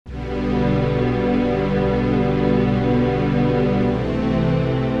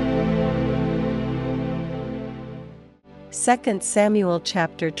2 Samuel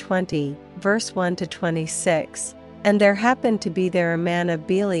chapter 20, verse 1-26. And there happened to be there a man of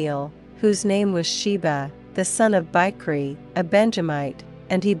Belial, whose name was Sheba, the son of Bichri, a Benjamite,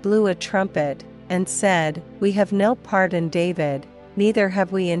 and he blew a trumpet, and said, We have no part in David, neither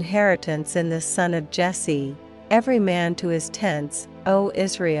have we inheritance in the son of Jesse, every man to his tents, O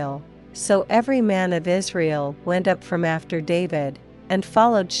Israel. So every man of Israel went up from after David, and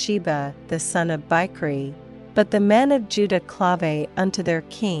followed Sheba the son of Bichri. But the men of Judah clave unto their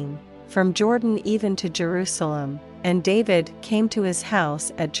king, from Jordan even to Jerusalem, and David came to his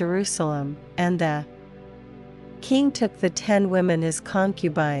house at Jerusalem, and the king took the 10 women his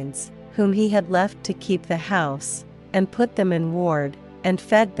concubines, whom he had left to keep the house, and put them in ward, and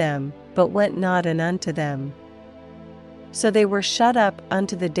fed them, but went not in unto them. So they were shut up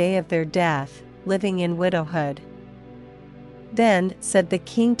unto the day of their death, living in widowhood. Then said the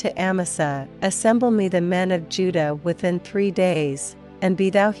king to Amasa, Assemble me the men of Judah within 3 days, and be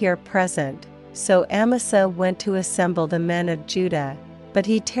thou here present. So Amasa went to assemble the men of Judah, but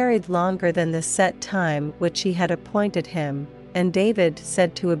he tarried longer than the set time which he had appointed him. And David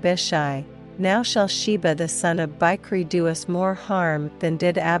said to Abishai, Now shall Sheba the son of Bichri do us more harm than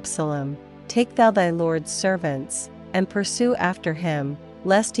did Absalom. Take thou thy lord's servants, and pursue after him,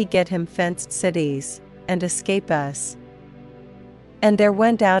 lest he get him fenced cities, and escape us. And there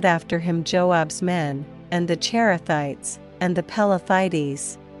went out after him Joab's men, and the Cherethites, and the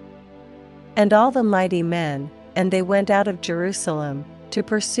Pelethites, and all the mighty men, and they went out of Jerusalem, to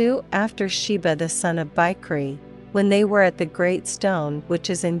pursue after Sheba the son of Bichri. When they were at the great stone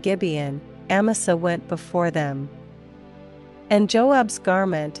which is in Gibeon, Amasa went before them. And Joab's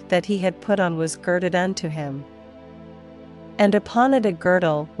garment that he had put on was girded unto him, and upon it a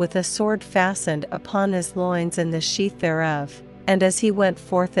girdle with a sword fastened upon his loins in the sheath thereof, and as he went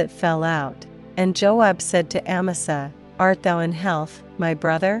forth it fell out. And Joab said to Amasa, Art thou in health, my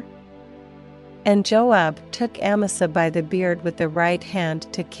brother? And Joab took Amasa by the beard with the right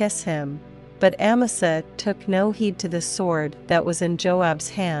hand to kiss him. But Amasa took no heed to the sword that was in Joab's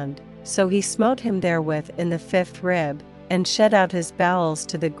hand, so he smote him therewith in the 5th rib, and shed out his bowels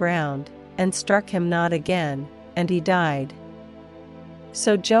to the ground, and struck him not again, and he died.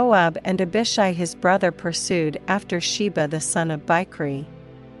 So Joab and Abishai his brother pursued after Sheba the son of Bichri.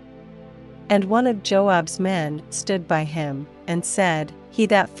 And one of Joab's men stood by him, and said, He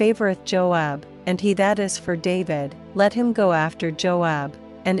that favoureth Joab, and he that is for David, let him go after Joab.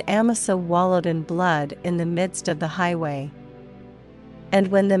 And Amasa wallowed in blood in the midst of the highway. And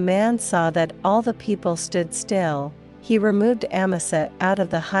when the man saw that all the people stood still, he removed Amasa out of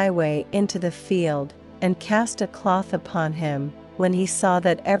the highway into the field, and cast a cloth upon him. When he saw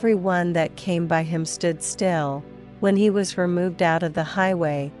that every one that came by him stood still, when he was removed out of the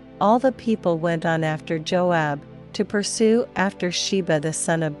highway, all the people went on after Joab, to pursue after Sheba the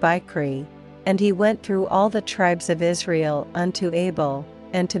son of Bichri. And he went through all the tribes of Israel unto Abel,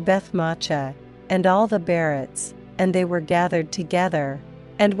 and to Bethmaachah, and all the Barits, and they were gathered together,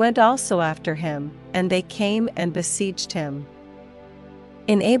 and went also after him, and they came and besieged him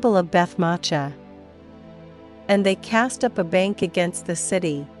in Abel of Bethmaachah. And they cast up a bank against the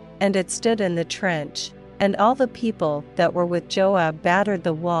city, and it stood in the trench, and all the people that were with Joab battered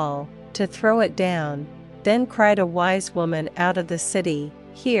the wall, to throw it down. Then cried a wise woman out of the city,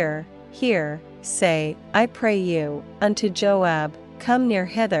 Hear, hear, say, I pray you, unto Joab, Come near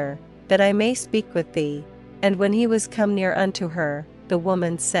hither, that I may speak with thee. And when he was come near unto her, the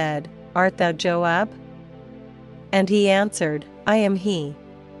woman said, Art thou Joab? And he answered, I am he.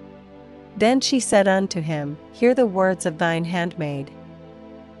 Then she said unto him, Hear the words of thine handmaid.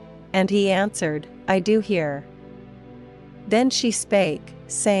 And he answered, I do hear. Then she spake,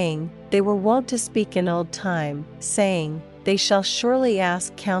 saying, They were wont to speak in old time, saying, They shall surely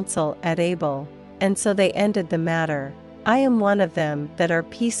ask counsel at Abel. And so they ended the matter. I am one of them that are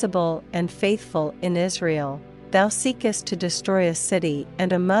peaceable and faithful in Israel. Thou seekest to destroy a city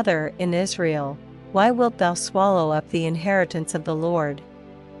and a mother in Israel. Why wilt thou swallow up the inheritance of the Lord?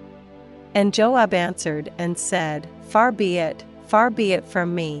 And Joab answered and said, far be it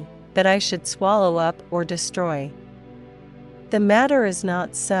from me, that I should swallow up or destroy. The matter is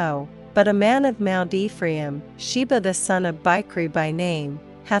not so, but a man of Mount Ephraim, Sheba the son of Bichri by name,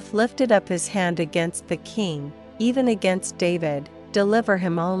 hath lifted up his hand against the king, even against David. Deliver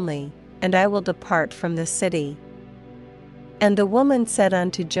him only, and I will depart from the city. And the woman said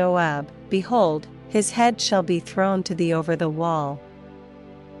unto Joab, Behold, his head shall be thrown to thee over the wall.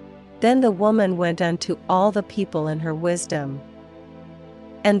 Then the woman went unto all the people in her wisdom.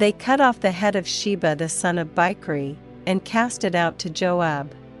 And they cut off the head of Sheba the son of Bichri, and cast it out to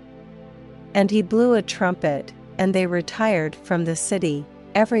Joab. And he blew a trumpet, and they retired from the city,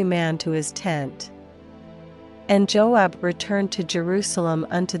 every man to his tent. And Joab returned to Jerusalem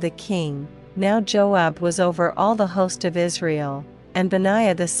unto the king. Now Joab was over all the host of Israel, and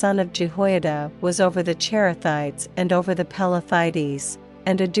Benaiah the son of Jehoiada was over the Cherethites and over the Pelethites,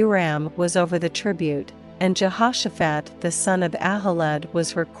 and Adoram was over the tribute, and Jehoshaphat the son of Ahilud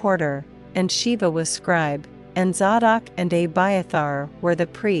was recorder, and Sheva was scribe, and Zadok and Abiathar were the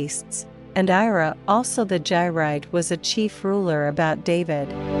priests, and Ira also the Jairite was a chief ruler about David.